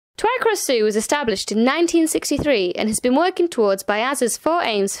Twycross Zoo was established in 1963 and has been working towards BIAZA's 4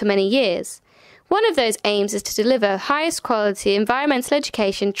 aims for many years. One of those aims is to deliver highest quality environmental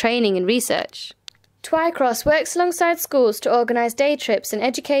education, training and research. Twycross works alongside schools to organise day trips and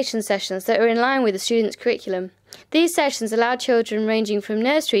education sessions that are in line with the students' curriculum. These sessions allow children ranging from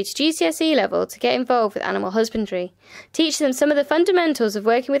nursery to GCSE level to get involved with animal husbandry, teach them some of the fundamentals of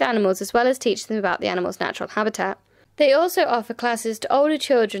working with animals as well as teach them about the animal's natural habitat. They also offer classes to older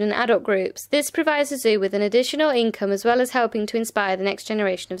children and adult groups. This provides the zoo with an additional income as well as helping to inspire the next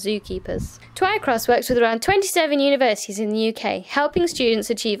generation of zookeepers. Twycross works with around 27 universities in the UK, helping students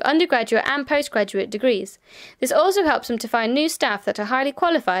achieve undergraduate and postgraduate degrees. This also helps them to find new staff that are highly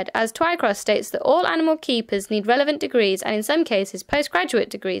qualified, as Twycross states that all animal keepers need relevant degrees and in some cases postgraduate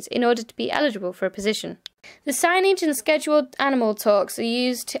degrees in order to be eligible for a position. The signage and scheduled animal talks are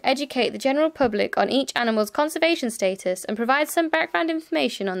used to educate the general public on each animal's conservation status and provide some background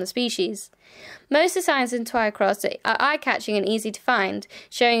information on the species. Most of the signs in Twycross are eye-catching and easy to find,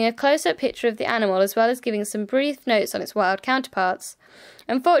 showing a close-up picture of the animal as well as giving some brief notes on its wild counterparts.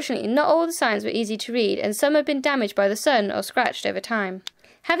 Unfortunately, not all the signs were easy to read and some have been damaged by the sun or scratched over time.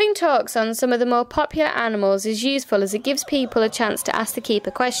 Having talks on some of the more popular animals is useful as it gives people a chance to ask the keeper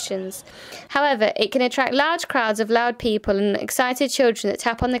questions. However, it can attract large crowds of loud people and excited children that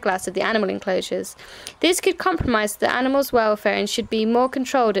tap on the glass of the animal enclosures. This could compromise the animal's welfare and should be more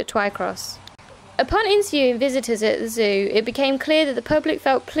controlled at Twycross. Upon interviewing visitors at the zoo, it became clear that the public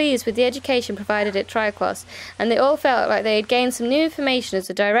felt pleased with the education provided at Twycross, and they all felt like they had gained some new information as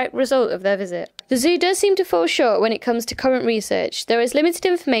a direct result of their visit. The zoo does seem to fall short when it comes to current research. There is limited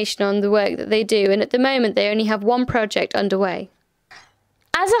information on the work that they do, and at the moment they only have one project underway.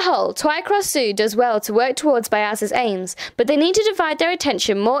 As a whole, Twycross Zoo does well to work towards BIAZA's aims, but they need to divide their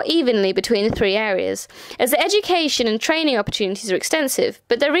attention more evenly between the 3 areas, as the education and training opportunities are extensive,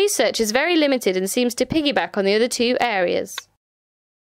 but their research is very limited and seems to piggyback on the other 2 areas.